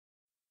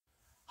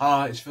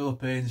Hi, it's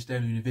Philippines. Today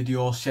I'm doing a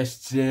video.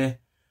 Today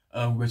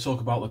we're going to talk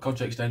about the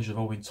contract extension of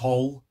Eoin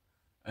Toal.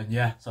 And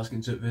yeah, so let's get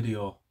into the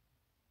video.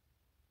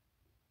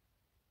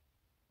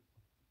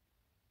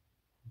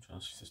 I'm trying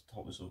to just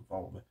talk this up,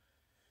 follow me.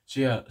 So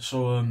yeah,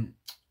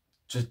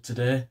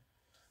 today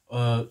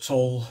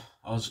Toal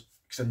has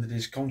extended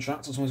his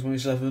contract until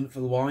 2027 for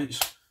the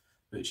Whites,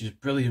 which is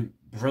brilliant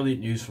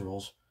news for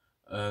us.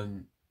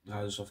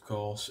 As of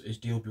course his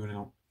deal will be running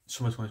out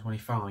summer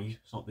 2025.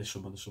 It's not this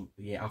summer,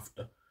 the year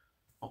after.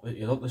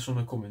 Not this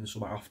summer coming, the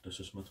summer after,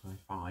 so summer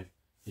 25.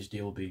 His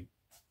deal will be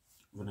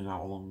running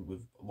out along with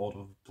a lot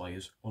of other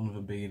players, one of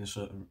them being a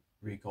certain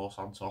Rico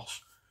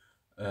Santos.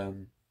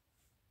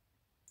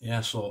 Yeah,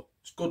 so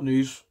it's good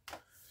news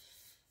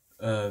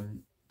that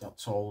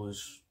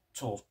Toal's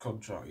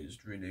contract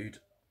is renewed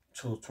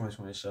till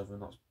 2027.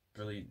 That's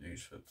brilliant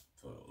news for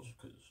us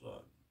because,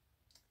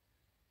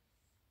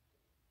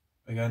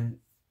 again,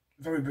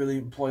 very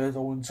brilliant player,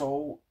 Eoin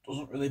Toal.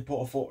 Doesn't really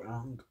put a foot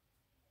wrong.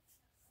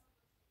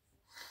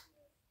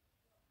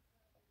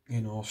 You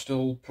know,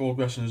 still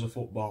progressing as a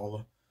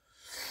footballer.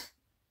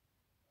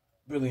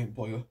 Brilliant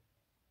player.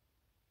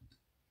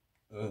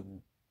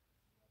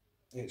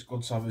 It's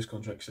good to have his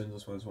contract extended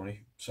until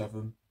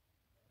 2027.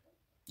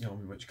 You know,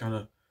 which kind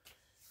of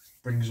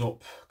brings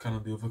up kind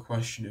of the other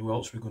question: who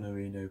else we're going to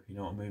renew? You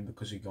know what I mean?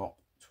 Because he got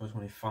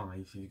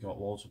 2025. He got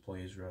loads of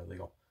players. Really,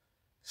 got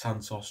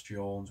Santos,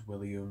 Jones,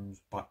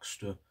 Williams,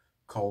 Baxter,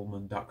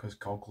 Coleman, Dackers,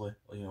 Cogley.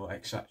 You know,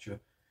 etc.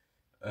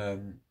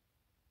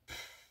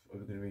 Are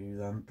we going to renew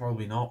them?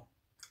 Probably not.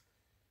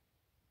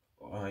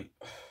 Like,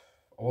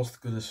 I was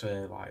going to say,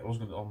 like, I was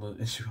going to, on the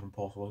Instagram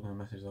post, I was going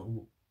to message that,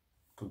 oh,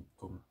 could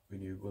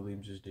renew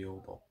Williams'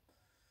 deal, but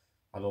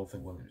I don't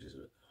think Williams is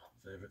a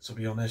favourite. To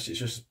be honest, it's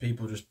just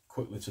people just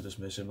quickly to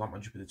dismiss him. That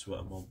might just be the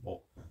Twitter mob,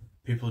 but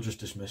people just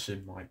dismiss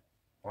him like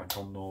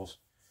God knows.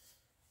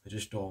 They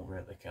just don't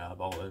really care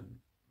about him.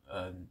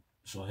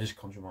 So his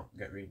contract might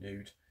get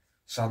renewed.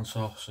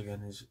 Santos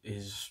again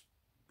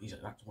he's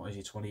at, what is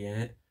he,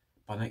 28?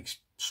 By next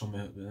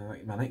summer,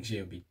 by next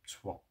year he'll be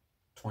what,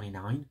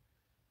 29?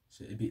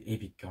 So he'd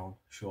be gone.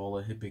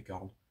 Surely he'd be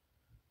gone.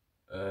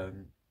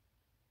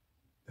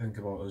 Think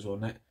about it as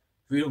well. If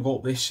we don't go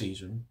up this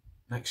season,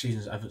 next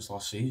season's Everton's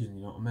last season.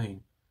 You know what I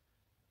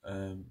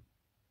mean?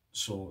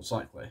 So it's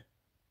likely.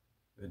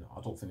 You know,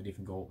 I don't think we'd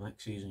even go up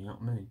next season. You know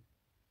what I mean?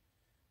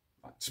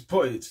 Like, to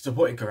put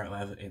it correctly,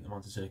 Everton ain't the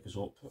man to take us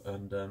up,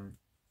 and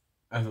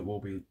Everton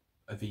will be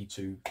a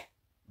V2,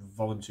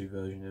 Volume 2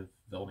 version of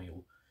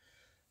O'Neill.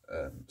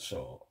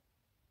 So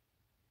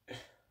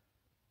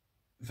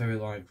very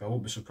likely. I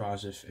won't be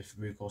surprised if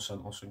Rico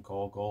Santos and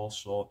Cole go.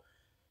 So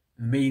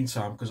in the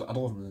meantime, because I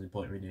don't think there's any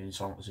point in renewing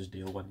Santos'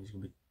 deal when he's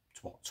going to be,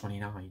 what,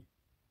 29.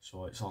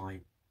 So it's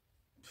like,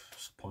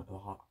 what's the point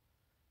of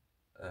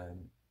that?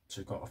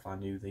 So we've got to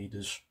find new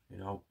leaders. You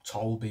know,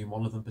 Toal being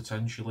one of them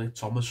potentially.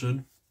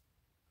 Thomason.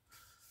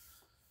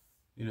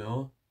 You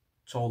know,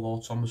 Toal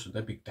or Thomason.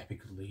 They'd be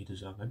good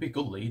leaders. They'd be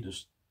good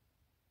leaders.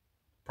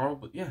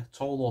 Probably, yeah.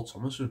 Toal or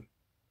Thomason.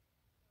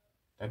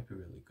 They'd be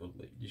really good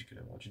leaders, you can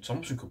imagine.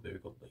 Thompson could be a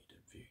good leader in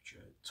the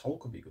future. Toal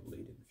could be a good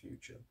leader in the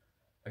future.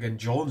 Again,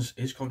 Jones,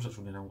 his contract's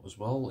running out as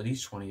well, and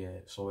he's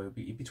 28, so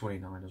he'd be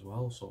 29 as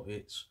well. So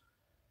it's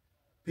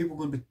people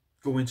going to be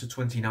going to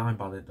 29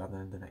 by the end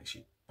of the next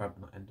year,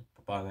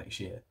 by next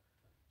year.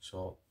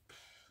 So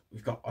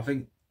we've got. I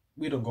think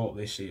we don't go up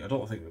this year. I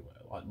don't think we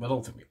will. Like, I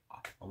don't think we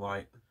are. I'm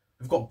like,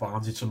 we've got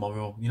Barnsley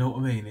tomorrow. You know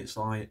what I mean? It's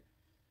like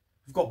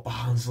we've got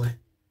Barnsley,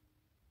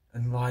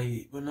 and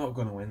like we're not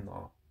going to win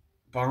that.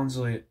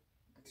 Barnsley,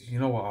 you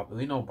know what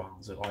happened? You know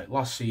Barnsley. Like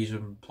last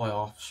season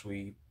playoffs,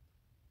 we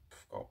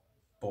got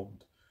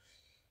bummed,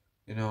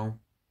 you know,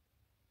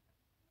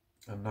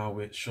 and now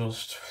it's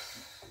just,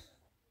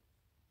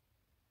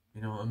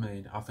 you know what I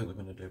mean. I think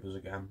they're going to do us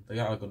again.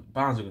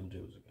 Barnes are going to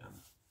do us again.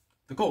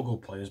 They've got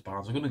good players.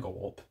 Barnes are going to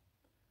go up.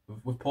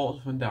 With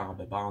Portsmouth and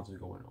Derby, Barnes is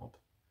going up.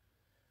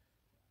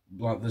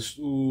 Like this,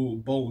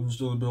 Bolton's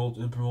still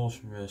in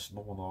promotion race.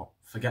 No, we're not.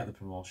 Forget the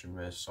promotion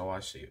race. So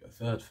I see a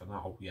third for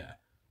now. Yeah.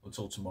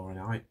 Until tomorrow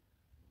night.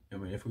 I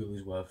mean, if we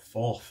lose, we're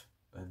fourth,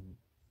 and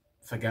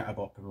forget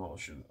about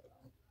promotion.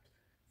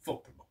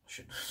 Fuck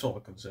promotion. That's all I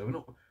can say.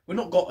 We've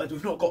not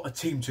got a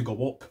team to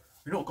go up.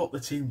 We've not got the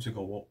team to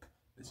go up.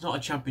 It's not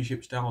a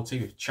championship style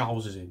team. If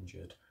Charles is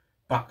injured,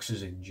 Bax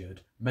is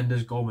injured,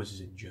 Mendes Gomez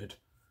is injured,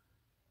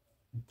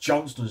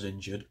 Johnston's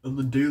injured, and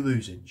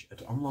Lundulu's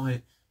injured. I'm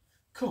like,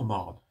 come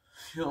on.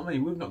 You know what I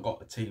mean? We've not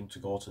got a team to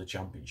go to the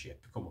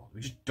championship. Come on,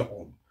 we just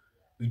don't.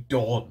 We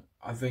don't.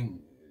 I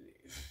think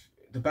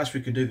the best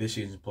we can do this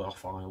season is play our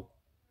final,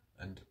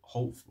 and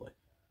hopefully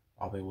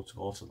I'll be able to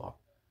go to that.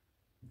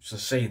 So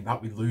saying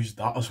that, we lose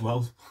that as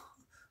well.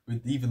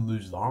 We'd even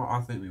lose that.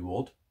 I think we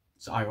would.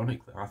 It's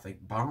ironically, I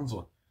think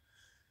Barnsley.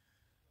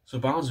 So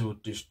Barnsley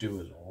would just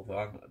do us all.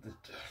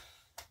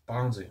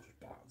 Barnsley is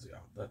Barnsley,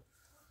 aren't they?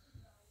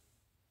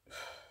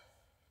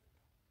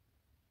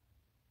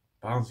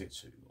 Barnsley are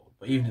too good.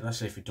 But even let's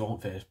say if we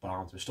don't face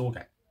Barnsley, we still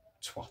get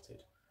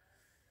twatted.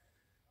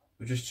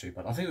 We're just too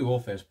bad. I think we will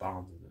face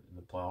Barnsley in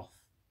the playoff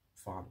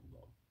final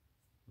though.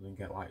 and then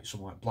get like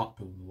someone like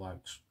Blackpool in the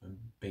legs and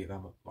beat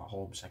them at like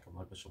home second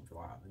leg or something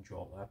like that, and then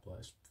draw their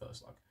place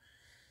first leg.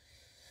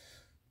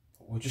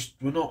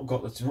 We're not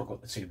got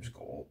the teams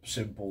go up.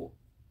 Simple.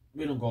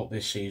 We don't go up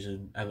this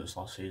season. Everett's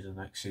last season,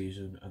 next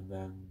season, and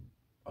then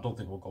I don't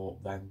think we'll go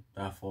up then.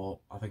 Therefore,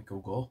 I think he'll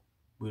go.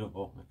 We don't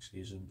go up next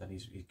season, then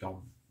he's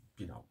gone.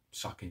 You know,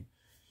 sacking.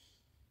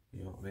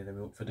 You know what I mean? Then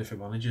we look for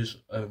different managers.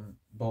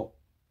 But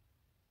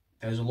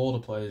there's a load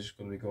of players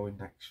going to be going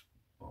next.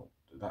 Well,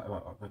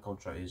 that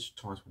contract is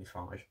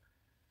 2025.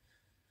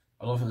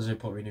 I don't think there's any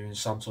point renewing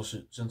Santos'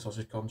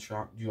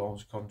 contract,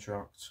 Jones'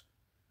 contract.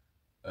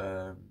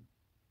 You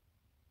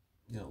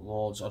know,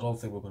 Lords. I don't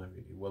think we're going to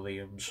renew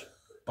Williams.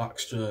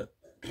 Baxter,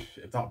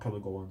 if that probably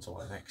go into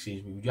like next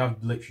season. We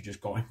have literally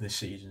just got him this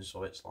season,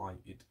 so it's like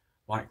you'd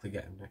likely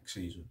get him next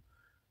season.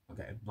 I'll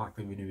get him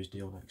likely renew his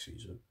deal next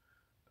season.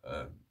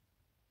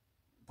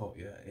 But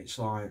yeah, it's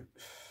like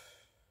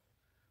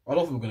I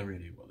don't think we're going to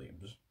renew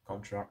Williams'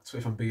 contract.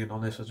 If I'm being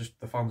honest,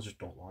 the fans just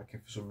don't like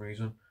him for some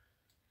reason.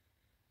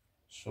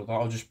 So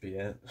that'll just be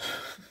it.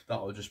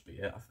 That'll just be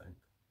it, I think.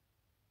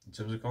 In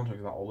terms of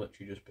contract, that'll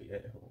literally just be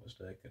it, if I'm not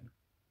mistaken.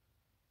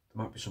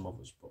 There might be some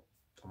others, but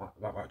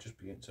that might just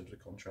be it in terms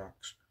of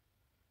contracts.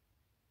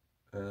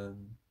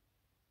 And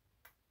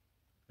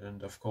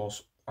of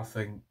course, I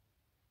think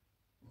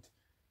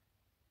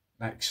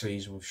next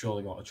season we've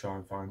surely got to try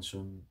and find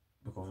some,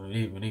 because we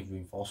need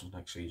reinforcements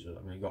next season.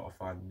 I mean, you've got to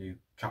find new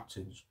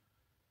captains.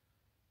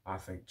 I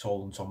think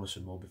Toal and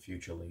Thomason will be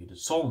future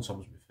leaders. Toal and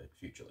Thomason will be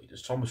future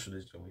leaders. Thomason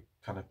is the only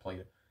kind of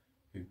player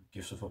who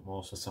gives us up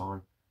most of the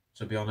time.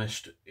 To be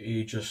honest,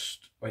 he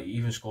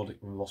even scored it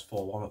when we lost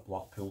 4-1 at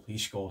Blackpool. He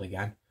scored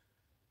again.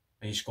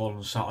 And he scored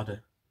on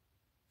Saturday.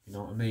 You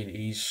know what I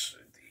mean?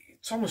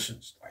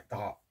 Thomason's like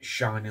that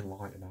shining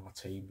light in our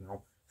team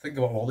now. Think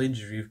about all the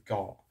injuries we've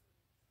got.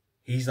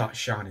 He's that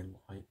shining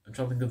light. I'm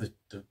trying to think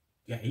of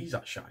he's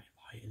that shining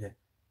light, isn't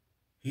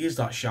he? He is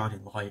that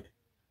shining light.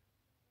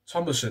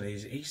 Thomason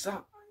he's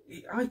that.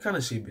 I kind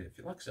of see him being,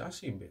 like I said, I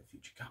see him being a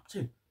future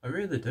captain. I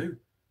really do.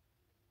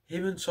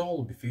 Him and Toal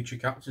will be future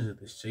captains of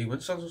this team. When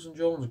Santos and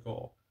Jones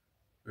go,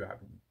 right,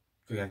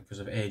 again, because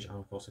of age and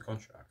of course the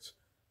contracts,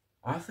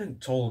 I think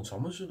Toal and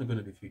Thomason are going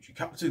to be future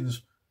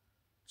captains.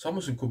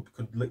 Thomason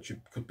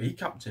could be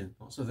captain.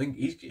 That's the thing.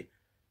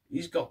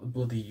 He's got the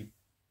bloody,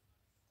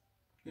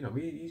 you know,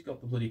 he's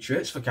got the bloody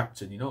traits for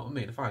captain. You know what I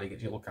mean? If I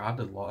gets you look hard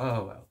and like,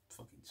 oh well,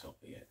 fucking so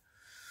be it.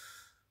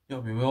 You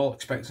know what I mean? We're all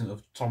expecting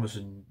of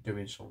Thomason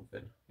doing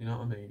something. You know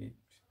what I mean?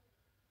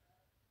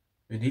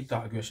 We need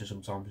that aggression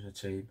sometimes in a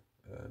team.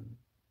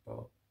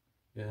 But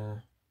yeah,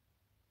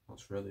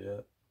 that's really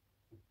it.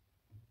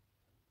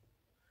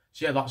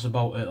 So yeah, that's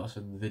about it. That's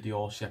in the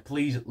video. So yeah,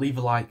 please leave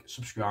a like,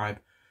 subscribe,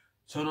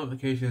 turn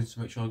notifications to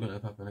make sure I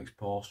don't have the next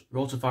post.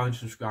 Roll to 500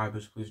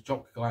 subscribers. Please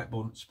drop the like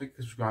button, click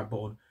the subscribe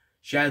button,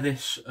 share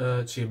this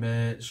to your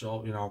mates,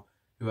 or you know,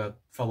 who are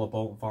fellow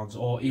Bolton fans,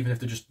 or even if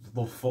they just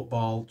love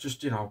football.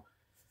 Just, you know,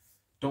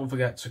 don't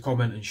forget to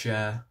comment and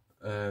share.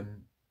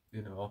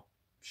 You know,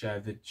 share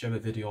the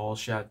videos,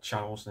 share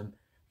channels, and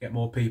get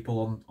more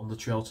people on the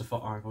trail to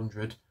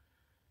 500.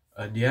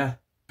 And yeah,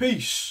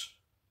 peace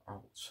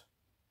out.